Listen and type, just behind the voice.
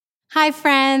Hi,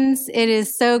 friends. It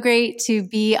is so great to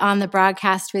be on the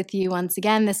broadcast with you once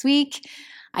again this week.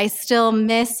 I still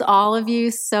miss all of you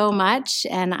so much,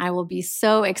 and I will be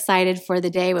so excited for the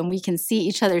day when we can see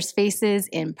each other's faces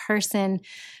in person.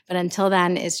 But until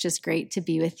then, it's just great to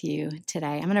be with you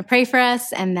today. I'm going to pray for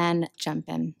us and then jump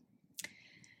in.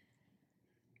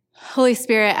 Holy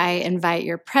Spirit, I invite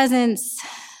your presence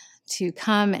to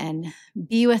come and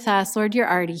be with us. Lord,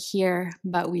 you're already here,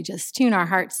 but we just tune our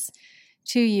hearts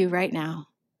to you right now.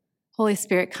 Holy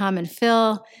Spirit, come and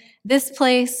fill this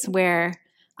place where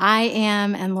I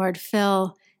am, and Lord,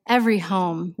 fill every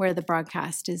home where the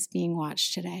broadcast is being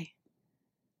watched today.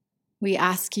 We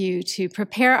ask you to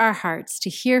prepare our hearts to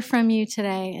hear from you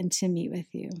today and to meet with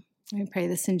you. We pray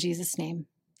this in Jesus' name.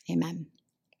 Amen.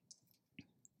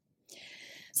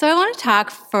 So I want to talk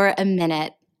for a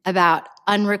minute about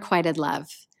unrequited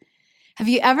love. Have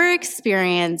you ever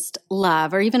experienced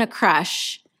love or even a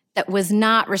crush that was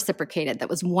not reciprocated, that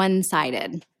was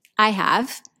one-sided? I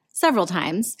have, several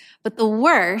times, but the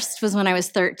worst was when I was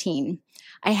 13.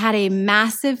 I had a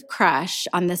massive crush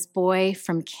on this boy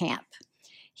from camp.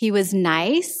 He was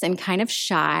nice and kind of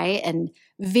shy and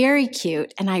very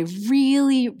cute, and I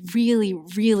really, really,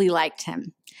 really liked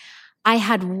him. I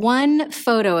had one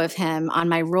photo of him on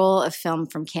my roll of film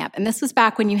from camp. And this was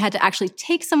back when you had to actually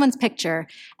take someone's picture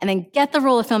and then get the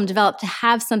roll of film developed to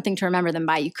have something to remember them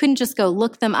by. You couldn't just go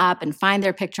look them up and find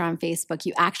their picture on Facebook.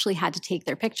 You actually had to take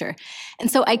their picture.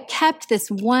 And so I kept this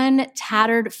one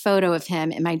tattered photo of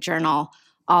him in my journal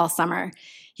all summer.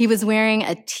 He was wearing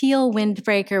a teal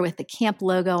windbreaker with the camp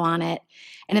logo on it.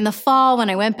 And in the fall,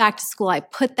 when I went back to school, I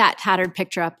put that tattered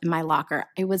picture up in my locker.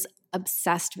 I was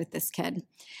obsessed with this kid.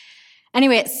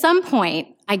 Anyway, at some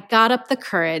point, I got up the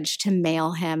courage to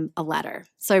mail him a letter.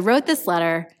 So I wrote this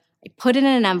letter, I put it in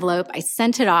an envelope, I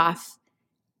sent it off,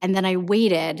 and then I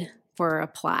waited for a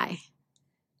reply.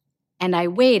 And I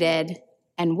waited,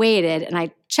 and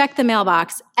I checked the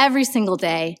mailbox every single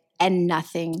day, and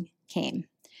nothing came.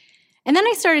 And then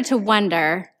I started to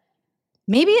wonder,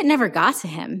 maybe it never got to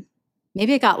him.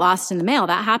 Maybe it got lost in the mail.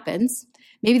 That happens.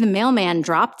 Maybe the mailman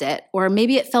dropped it, or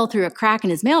maybe it fell through a crack in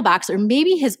his mailbox, or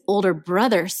maybe his older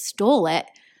brother stole it.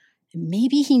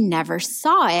 Maybe he never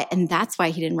saw it, and that's why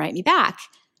he didn't write me back.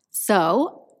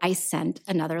 So I sent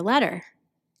another letter,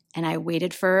 and I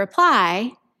waited for a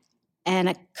reply, and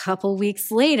a couple weeks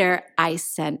later, I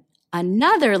sent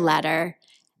another letter,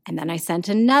 and then I sent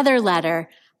another letter.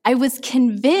 I was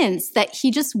convinced that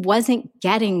he just wasn't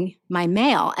getting my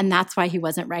mail, and that's why he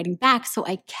wasn't writing back. So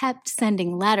I kept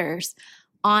sending letters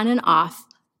on and off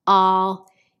all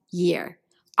year.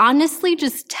 Honestly,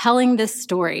 just telling this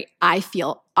story, I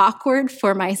feel awkward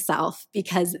for myself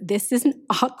because this is an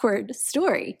awkward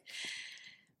story.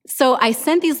 So I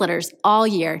sent these letters all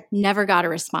year, never got a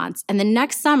response. And the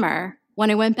next summer,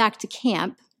 when I went back to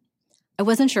camp, I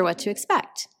wasn't sure what to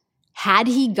expect. Had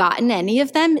he gotten any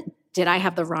of them? Did I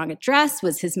have the wrong address?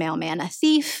 Was his mailman a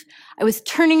thief? I was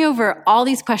turning over all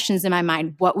these questions in my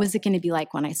mind. What was it going to be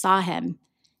like when I saw him?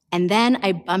 And then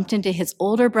I bumped into his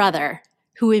older brother,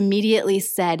 who immediately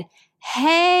said,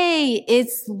 "Hey,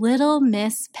 it's little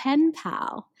Miss Pen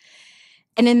Pal."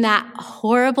 And in that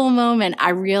horrible moment,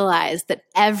 I realized that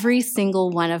every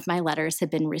single one of my letters had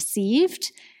been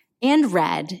received and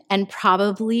read and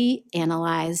probably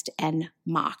analyzed and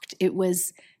mocked. It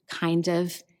was kind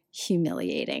of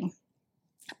humiliating.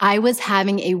 I was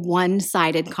having a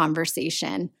one-sided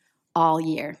conversation all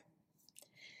year.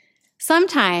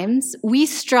 Sometimes we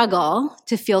struggle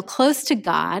to feel close to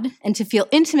God and to feel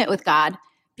intimate with God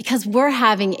because we're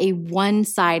having a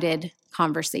one-sided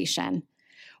conversation.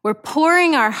 We're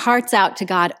pouring our hearts out to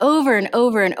God over and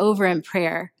over and over in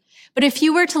prayer. But if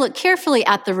you were to look carefully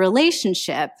at the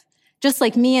relationship, just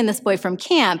like me and this boy from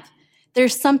camp,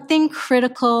 there's something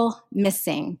critical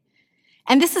missing.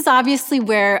 And this is obviously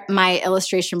where my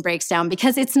illustration breaks down,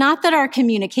 because it's not that our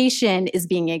communication is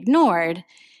being ignored.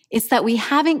 It's that we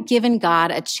haven't given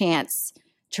God a chance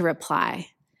to reply.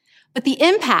 But the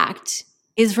impact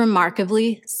is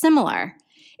remarkably similar.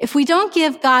 If we don't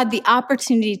give God the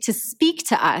opportunity to speak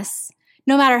to us,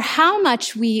 no matter how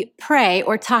much we pray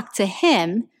or talk to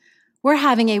him, we're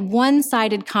having a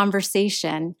one-sided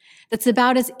conversation that's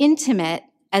about as intimate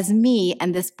as me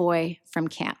and this boy from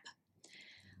camp.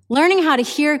 Learning how to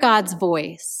hear God's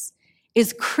voice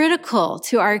is critical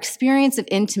to our experience of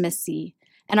intimacy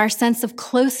and our sense of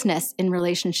closeness in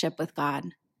relationship with God.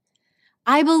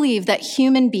 I believe that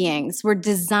human beings were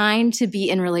designed to be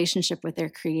in relationship with their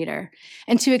Creator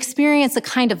and to experience a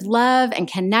kind of love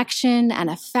and connection and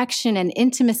affection and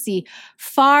intimacy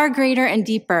far greater and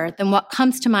deeper than what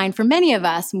comes to mind for many of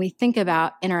us when we think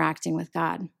about interacting with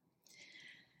God.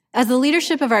 As the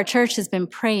leadership of our church has been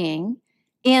praying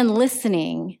and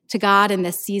listening to God in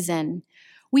this season,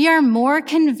 we are more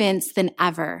convinced than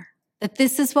ever that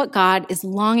this is what God is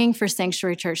longing for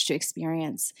Sanctuary Church to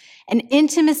experience, an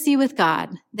intimacy with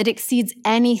God that exceeds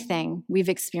anything we've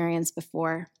experienced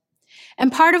before.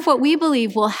 And part of what we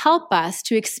believe will help us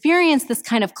to experience this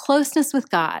kind of closeness with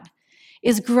God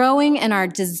is growing in our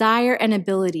desire and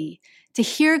ability to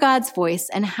hear God's voice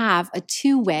and have a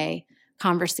two-way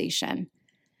conversation.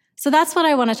 So that's what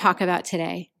I want to talk about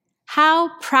today.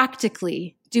 How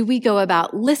practically do we go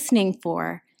about listening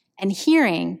for and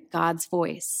hearing God's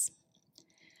voice?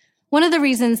 One of the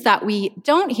reasons that we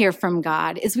don't hear from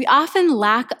God is we often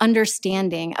lack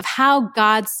understanding of how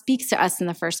God speaks to us in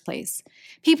the first place.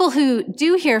 People who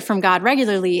do hear from God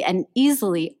regularly and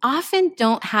easily often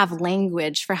don't have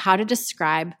language for how to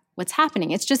describe what's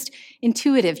happening. It's just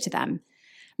intuitive to them.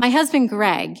 My husband,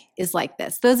 Greg, is like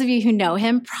this. Those of you who know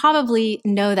him probably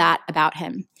know that about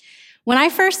him. When I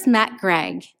first met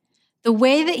Greg, the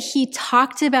way that he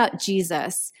talked about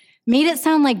Jesus made it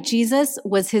sound like Jesus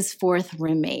was his fourth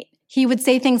roommate. He would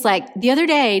say things like, the other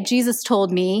day, Jesus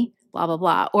told me, blah, blah,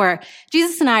 blah, or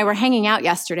Jesus and I were hanging out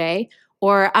yesterday,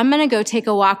 or I'm going to go take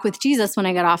a walk with Jesus when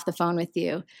I get off the phone with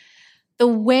you. The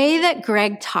way that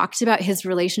Greg talked about his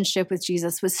relationship with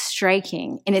Jesus was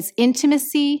striking in its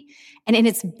intimacy and in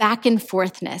its back and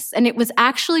forthness. And it was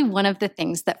actually one of the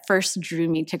things that first drew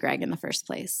me to Greg in the first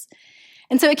place.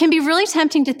 And so it can be really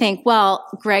tempting to think, well,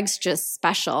 Greg's just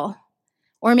special,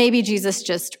 or maybe Jesus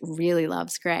just really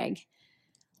loves Greg.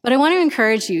 But I want to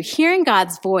encourage you, hearing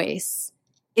God's voice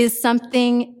is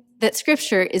something that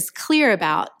Scripture is clear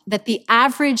about, that the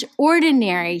average,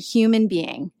 ordinary human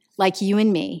being, like you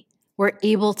and me, we're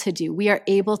able to do. We are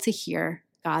able to hear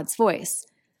God's voice.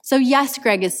 So yes,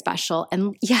 Greg is special,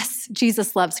 and yes,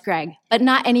 Jesus loves Greg, but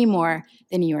not any more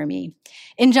than you or me.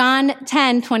 In John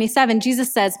 10:27,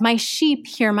 Jesus says, "My sheep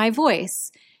hear my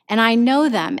voice, and I know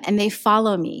them, and they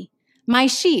follow me." My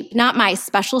sheep, not my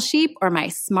special sheep or my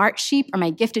smart sheep or my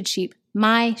gifted sheep,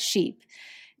 my sheep.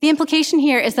 The implication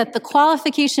here is that the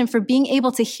qualification for being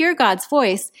able to hear God's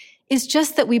voice is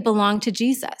just that we belong to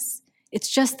Jesus. It's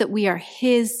just that we are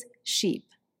his sheep.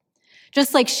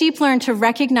 Just like sheep learn to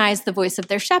recognize the voice of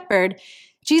their shepherd,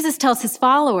 Jesus tells his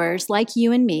followers, like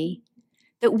you and me,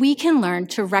 that we can learn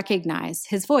to recognize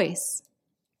his voice.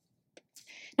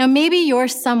 Now, maybe you're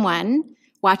someone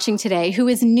watching today who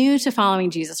is new to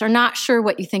following Jesus or not sure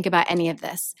what you think about any of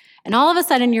this. And all of a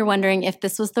sudden, you're wondering if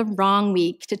this was the wrong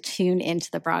week to tune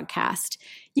into the broadcast.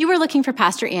 You were looking for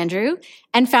Pastor Andrew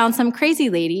and found some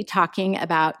crazy lady talking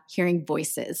about hearing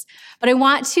voices. But I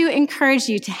want to encourage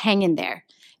you to hang in there.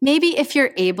 Maybe if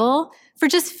you're able, for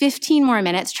just 15 more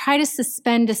minutes, try to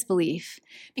suspend disbelief.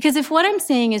 Because if what I'm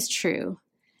saying is true,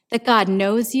 that God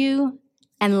knows you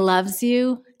and loves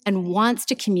you and wants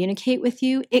to communicate with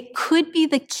you, it could be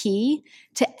the key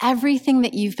to everything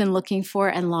that you've been looking for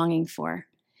and longing for.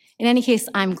 In any case,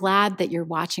 I'm glad that you're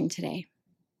watching today.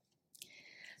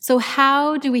 So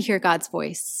how do we hear God's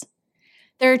voice?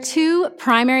 There are two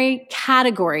primary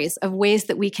categories of ways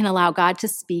that we can allow God to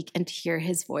speak and to hear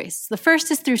his voice. The first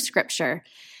is through Scripture.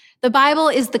 The Bible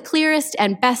is the clearest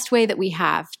and best way that we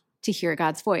have to hear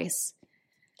God's voice.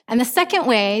 And the second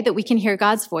way that we can hear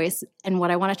God's voice, and what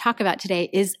I want to talk about today,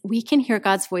 is we can hear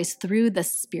God's voice through the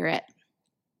Spirit.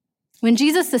 When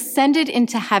Jesus ascended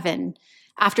into heaven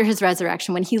after his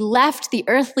resurrection, when he left the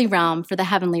earthly realm for the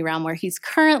heavenly realm where he's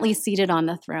currently seated on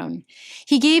the throne,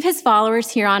 he gave his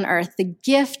followers here on earth the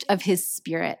gift of his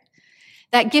Spirit.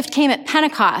 That gift came at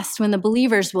Pentecost when the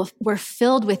believers were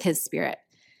filled with his Spirit.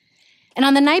 And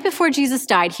on the night before Jesus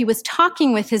died, he was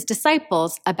talking with his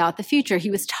disciples about the future. He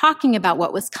was talking about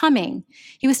what was coming.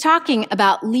 He was talking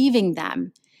about leaving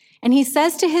them. And he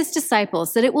says to his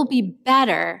disciples that it will be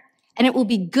better and it will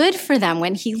be good for them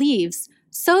when he leaves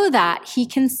so that he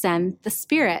can send the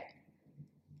Spirit.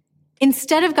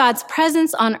 Instead of God's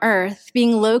presence on earth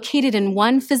being located in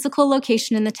one physical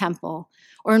location in the temple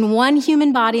or in one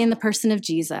human body in the person of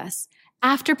Jesus,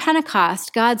 after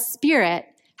Pentecost, God's Spirit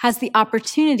has the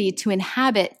opportunity to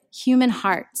inhabit human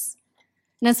hearts.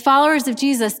 And as followers of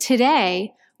Jesus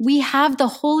today, we have the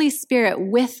Holy Spirit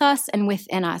with us and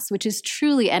within us, which is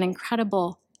truly an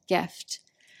incredible gift.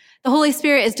 The Holy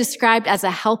Spirit is described as a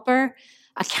helper,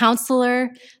 a counselor,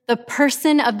 the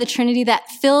person of the Trinity that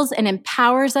fills and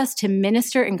empowers us to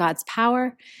minister in God's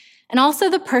power, and also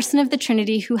the person of the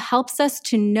Trinity who helps us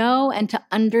to know and to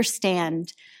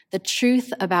understand the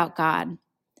truth about God.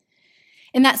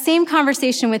 In that same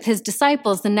conversation with his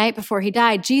disciples the night before he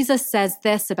died, Jesus says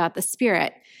this about the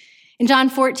Spirit. In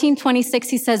John 14:26,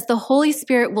 he says, the Holy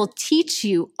Spirit will teach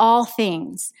you all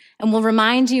things and will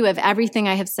remind you of everything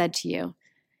I have said to you.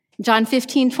 In John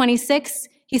 15:26,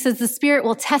 he says, the Spirit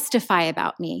will testify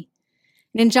about me.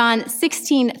 And in John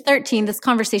 16:13, this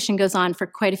conversation goes on for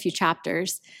quite a few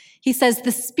chapters. He says,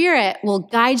 the Spirit will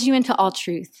guide you into all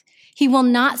truth. He will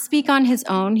not speak on his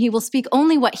own. He will speak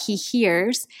only what he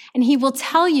hears, and he will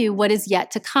tell you what is yet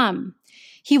to come.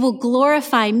 He will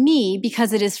glorify me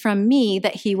because it is from me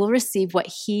that he will receive what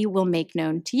he will make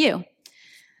known to you.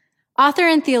 Author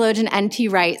and theologian N.T.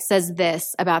 Wright says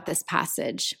this about this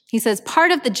passage. He says, part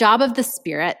of the job of the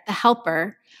Spirit, the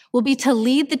helper, will be to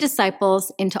lead the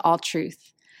disciples into all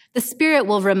truth. The Spirit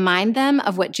will remind them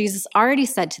of what Jesus already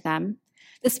said to them.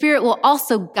 The Spirit will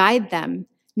also guide them,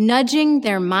 nudging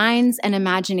their minds and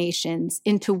imaginations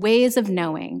into ways of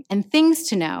knowing and things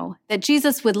to know that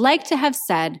Jesus would like to have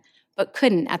said, but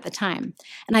couldn't at the time.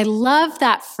 And I love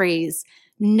that phrase,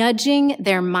 nudging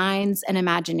their minds and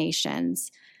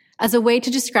imaginations, as a way to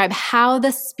describe how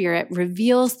the Spirit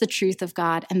reveals the truth of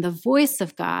God and the voice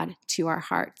of God to our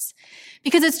hearts.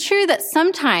 Because it's true that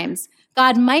sometimes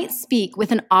God might speak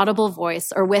with an audible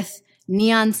voice or with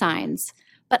neon signs,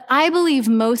 but I believe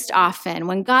most often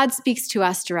when God speaks to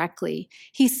us directly,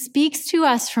 he speaks to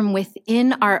us from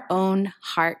within our own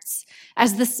hearts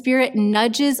as the Spirit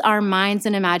nudges our minds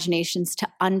and imaginations to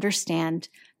understand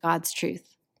God's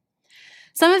truth.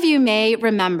 Some of you may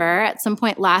remember at some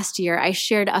point last year, I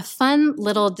shared a fun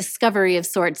little discovery of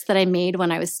sorts that I made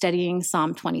when I was studying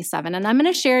Psalm 27. And I'm going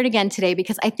to share it again today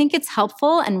because I think it's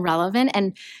helpful and relevant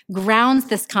and grounds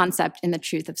this concept in the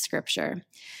truth of Scripture.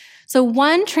 So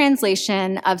one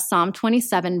translation of Psalm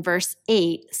 27, verse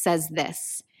 8 says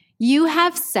this, you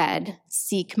have said,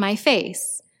 seek my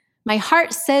face. My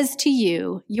heart says to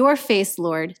you, your face,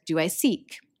 Lord, do I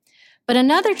seek. But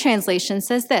another translation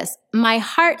says this, my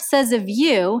heart says of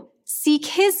you, seek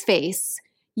his face.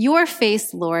 Your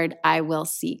face, Lord, I will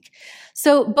seek.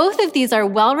 So both of these are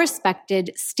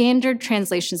well-respected standard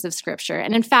translations of Scripture.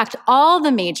 And in fact, all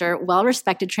the major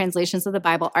well-respected translations of the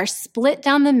Bible are split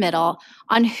down the middle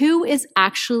on who is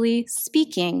actually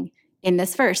speaking in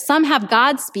this verse. Some have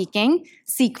God speaking,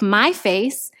 seek my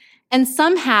face, and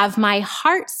some have my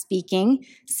heart speaking,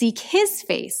 seek his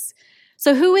face.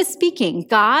 So who is speaking,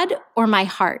 God or my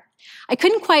heart? I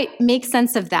couldn't quite make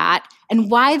sense of that and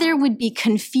why there would be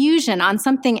confusion on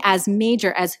something as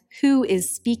major as who is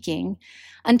speaking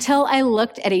until I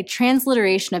looked at a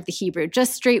transliteration of the Hebrew,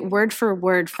 just straight word for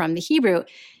word from the Hebrew.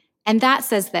 And that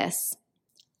says this,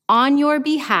 on your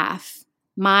behalf,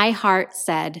 my heart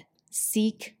said,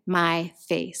 seek my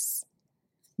face.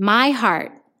 My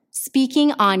heart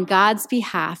speaking on God's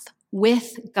behalf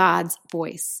with God's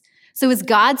voice. So is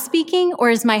God speaking or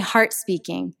is my heart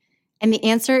speaking? And the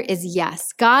answer is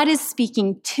yes. God is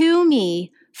speaking to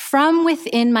me from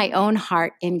within my own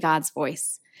heart in God's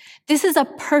voice. This is a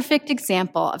perfect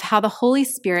example of how the Holy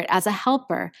Spirit as a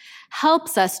helper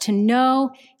helps us to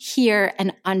know, hear,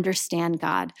 and understand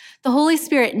God. The Holy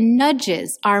Spirit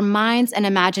nudges our minds and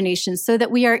imaginations so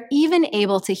that we are even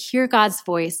able to hear God's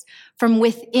voice from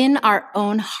within our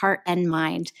own heart and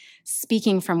mind,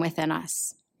 speaking from within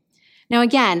us. Now,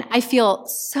 again, I feel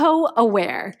so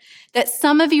aware that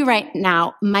some of you right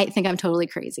now might think I'm totally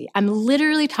crazy. I'm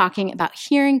literally talking about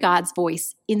hearing God's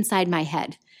voice inside my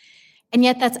head. And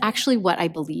yet that's actually what I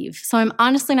believe. So I'm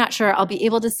honestly not sure I'll be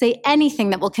able to say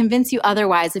anything that will convince you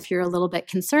otherwise if you're a little bit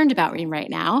concerned about me right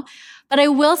now. But I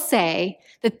will say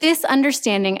that this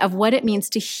understanding of what it means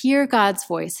to hear God's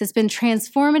voice has been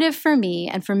transformative for me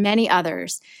and for many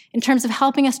others in terms of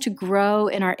helping us to grow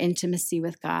in our intimacy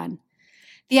with God.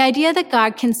 The idea that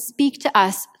God can speak to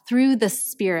us through the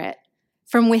Spirit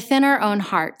from within our own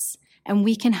hearts, and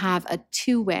we can have a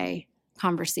two-way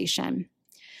conversation.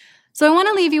 So I want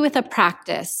to leave you with a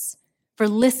practice for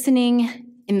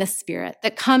listening in the Spirit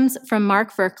that comes from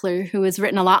Mark Virkler, who has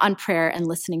written a lot on prayer and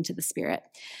listening to the Spirit.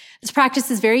 This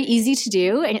practice is very easy to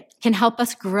do, and it can help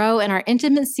us grow in our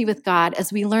intimacy with God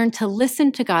as we learn to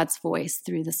listen to God's voice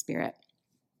through the Spirit.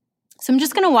 So I'm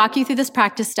just going to walk you through this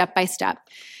practice step by step.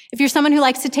 If you're someone who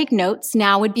likes to take notes,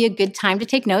 now would be a good time to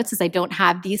take notes as I don't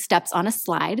have these steps on a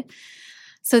slide.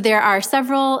 So there are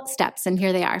several steps, and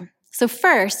here they are. So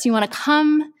first, you want to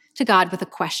come to God with a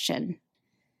question.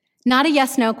 Not a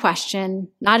yes-no question,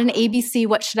 not an ABC,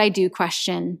 what should I do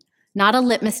question, not a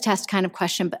litmus test kind of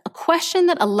question, but a question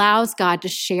that allows God to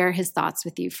share his thoughts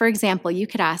with you. For example, you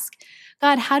could ask,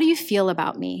 God, how do you feel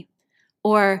about me?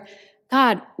 Or,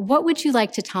 God, what would you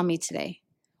like to tell me today?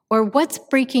 Or what's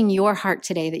breaking your heart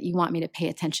today that you want me to pay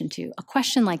attention to? A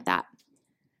question like that.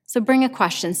 So bring a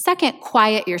question. Second,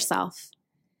 quiet yourself.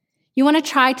 You want to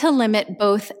try to limit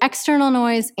both external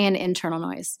noise and internal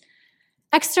noise.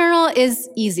 External is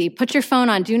easy. Put your phone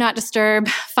on Do Not Disturb,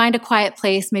 find a quiet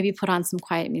place, maybe put on some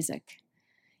quiet music.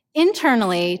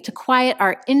 Internally, to quiet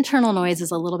our internal noise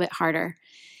is a little bit harder.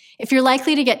 If you're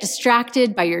likely to get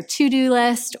distracted by your to-do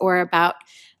list or about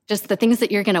just the things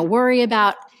that you're going to worry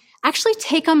about, actually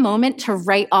take a moment to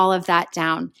write all of that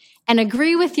down and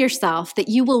agree with yourself that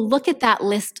you will look at that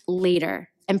list later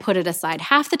and put it aside.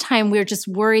 Half the time, we're just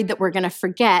worried that we're going to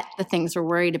forget the things we're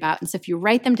worried about. And so if you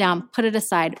write them down, put it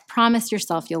aside, promise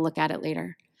yourself you'll look at it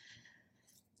later.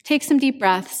 Take some deep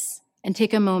breaths and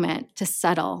take a moment to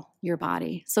settle your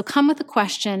body. So come with a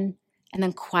question and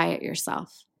then quiet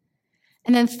yourself.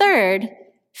 And then third,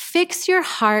 fix your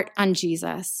heart on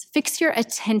Jesus. Fix your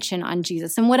attention on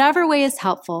Jesus. In whatever way is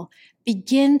helpful,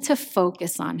 begin to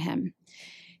focus on him.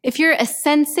 If you're a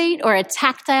sensate or a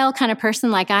tactile kind of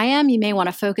person like I am, you may want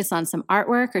to focus on some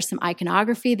artwork or some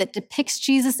iconography that depicts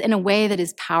Jesus in a way that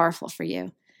is powerful for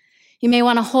you. You may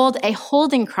want to hold a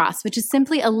holding cross, which is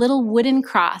simply a little wooden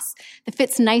cross that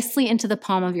fits nicely into the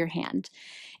palm of your hand.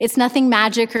 It's nothing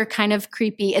magic or kind of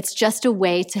creepy. It's just a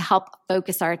way to help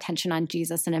focus our attention on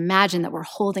Jesus and imagine that we're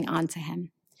holding on to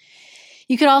him.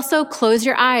 You could also close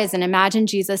your eyes and imagine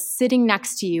Jesus sitting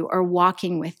next to you or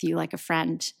walking with you like a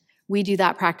friend. We do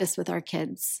that practice with our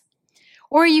kids.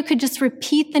 Or you could just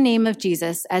repeat the name of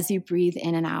Jesus as you breathe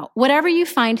in and out. Whatever you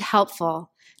find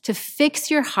helpful to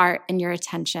fix your heart and your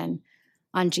attention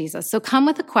on Jesus. So come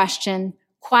with a question,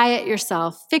 quiet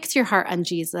yourself, fix your heart on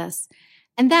Jesus,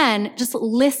 and then just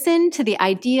listen to the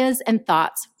ideas and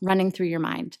thoughts running through your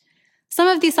mind. Some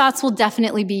of these thoughts will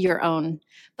definitely be your own,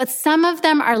 but some of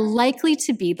them are likely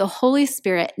to be the Holy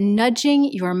Spirit nudging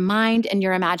your mind and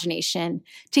your imagination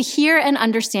to hear and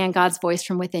understand God's voice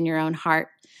from within your own heart.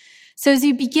 So as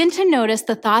you begin to notice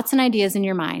the thoughts and ideas in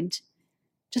your mind,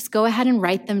 just go ahead and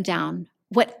write them down.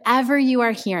 Whatever you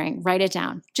are hearing, write it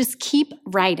down. Just keep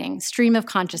writing, stream of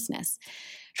consciousness.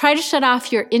 Try to shut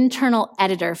off your internal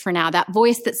editor for now, that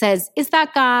voice that says, is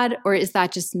that God or is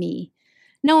that just me?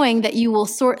 Knowing that you will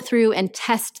sort through and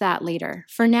test that later.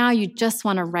 For now, you just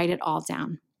want to write it all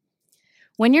down.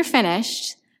 When you're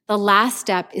finished, the last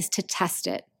step is to test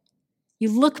it.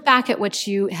 You look back at what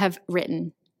you have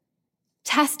written.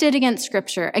 Test it against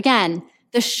Scripture. Again,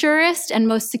 the surest and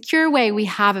most secure way we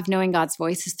have of knowing God's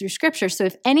voice is through Scripture. So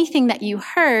if anything that you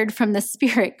heard from the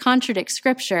Spirit contradicts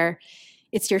Scripture,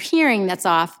 it's your hearing that's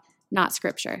off, not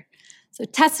Scripture. So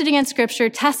test it against Scripture,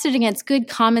 test it against good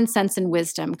common sense and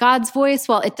wisdom. God's voice,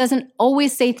 while it doesn't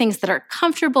always say things that are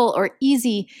comfortable or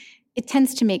easy, it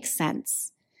tends to make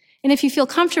sense. And if you feel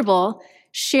comfortable,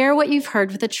 share what you've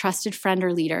heard with a trusted friend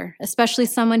or leader, especially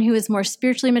someone who is more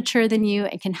spiritually mature than you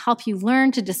and can help you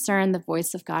learn to discern the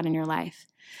voice of God in your life.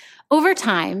 Over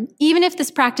time, even if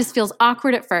this practice feels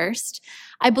awkward at first,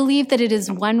 I believe that it is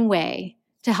one way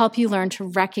to help you learn to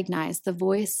recognize the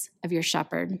voice of your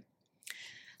shepherd.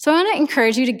 So I want to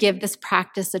encourage you to give this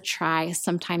practice a try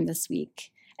sometime this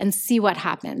week and see what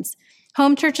happens.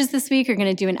 Home churches this week are going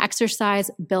to do an exercise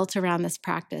built around this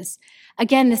practice.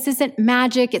 Again, this isn't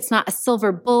magic, it's not a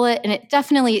silver bullet, and it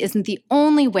definitely isn't the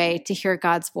only way to hear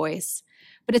God's voice,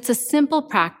 but it's a simple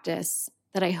practice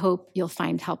that I hope you'll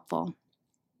find helpful.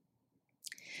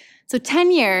 So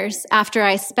 10 years after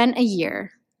I spent a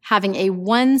year having a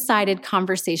one-sided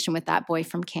conversation with that boy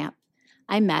from camp,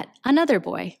 I met another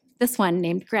boy, this one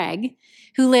named Greg,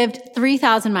 who lived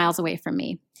 3,000 miles away from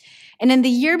me. And in the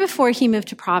year before he moved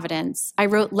to Providence, I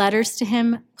wrote letters to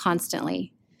him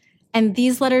constantly. And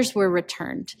these letters were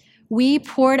returned. We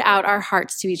poured out our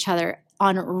hearts to each other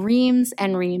on reams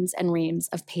and reams and reams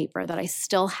of paper that I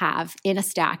still have in a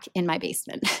stack in my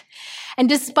basement. And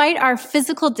despite our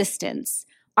physical distance,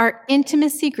 our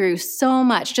intimacy grew so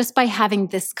much just by having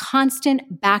this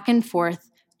constant back and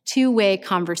forth, two-way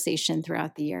conversation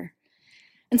throughout the year.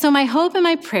 And so my hope and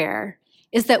my prayer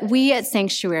is that we at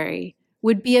Sanctuary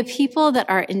would be a people that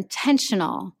are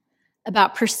intentional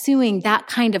about pursuing that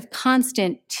kind of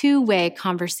constant two-way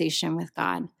conversation with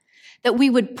God, that we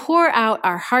would pour out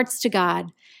our hearts to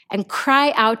God and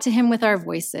cry out to him with our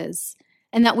voices,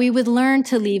 and that we would learn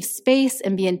to leave space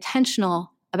and be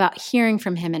intentional about hearing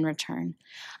from him in return.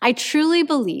 I truly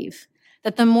believe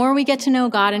that the more we get to know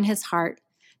God and his heart,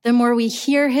 the more we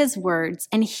hear his words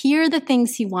and hear the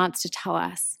things he wants to tell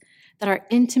us, that our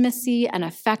intimacy and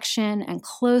affection and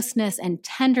closeness and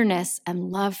tenderness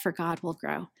and love for God will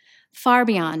grow far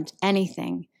beyond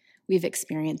anything we've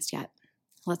experienced yet.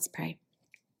 Let's pray.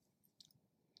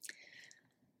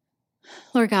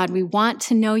 Lord God, we want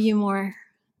to know you more.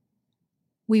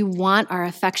 We want our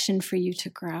affection for you to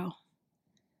grow.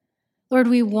 Lord,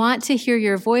 we want to hear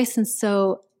your voice, and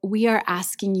so we are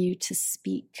asking you to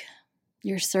speak.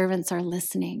 Your servants are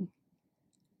listening.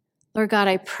 Lord God,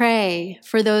 I pray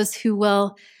for those who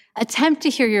will attempt to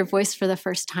hear your voice for the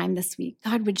first time this week.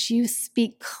 God, would you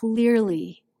speak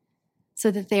clearly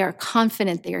so that they are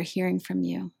confident they are hearing from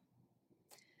you?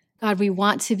 God, we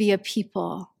want to be a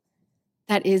people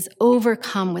that is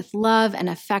overcome with love and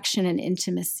affection and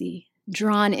intimacy,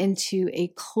 drawn into a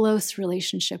close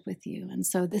relationship with you. And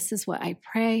so this is what I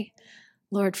pray,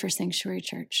 Lord, for Sanctuary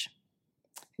Church.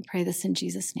 We pray this in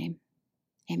Jesus' name.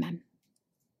 Amen.